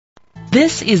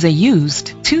This is a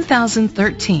used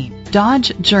 2013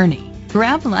 Dodge Journey.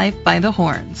 Grab life by the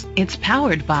horns. It's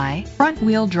powered by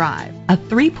front-wheel drive, a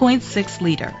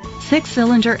 3.6-liter,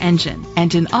 6-cylinder engine,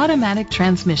 and an automatic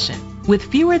transmission.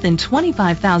 With fewer than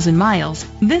 25,000 miles,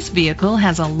 this vehicle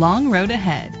has a long road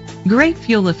ahead. Great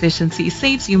fuel efficiency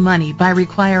saves you money by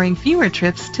requiring fewer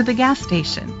trips to the gas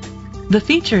station. The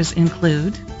features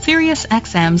include Sirius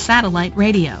XM satellite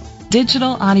radio,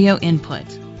 digital audio input,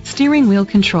 steering wheel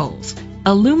controls,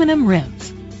 aluminum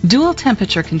rims, dual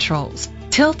temperature controls,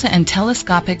 tilt and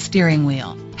telescopic steering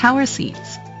wheel, power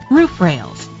seats, roof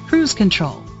rails, cruise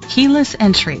control, keyless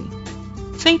entry.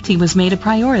 Safety was made a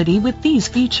priority with these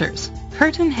features: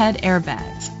 curtain head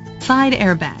airbags, side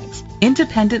airbags,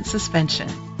 independent suspension,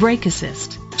 brake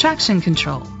assist, traction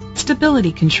control,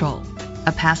 stability control,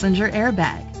 a passenger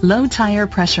airbag, low tire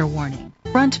pressure warning,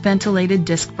 front ventilated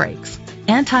disc brakes,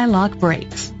 anti-lock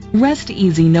brakes. Rest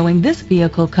easy knowing this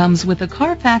vehicle comes with a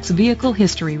Carfax Vehicle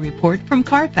History Report from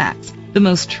Carfax, the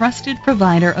most trusted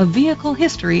provider of vehicle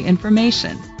history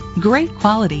information. Great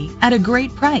quality at a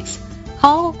great price.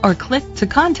 Call or click to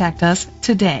contact us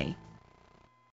today.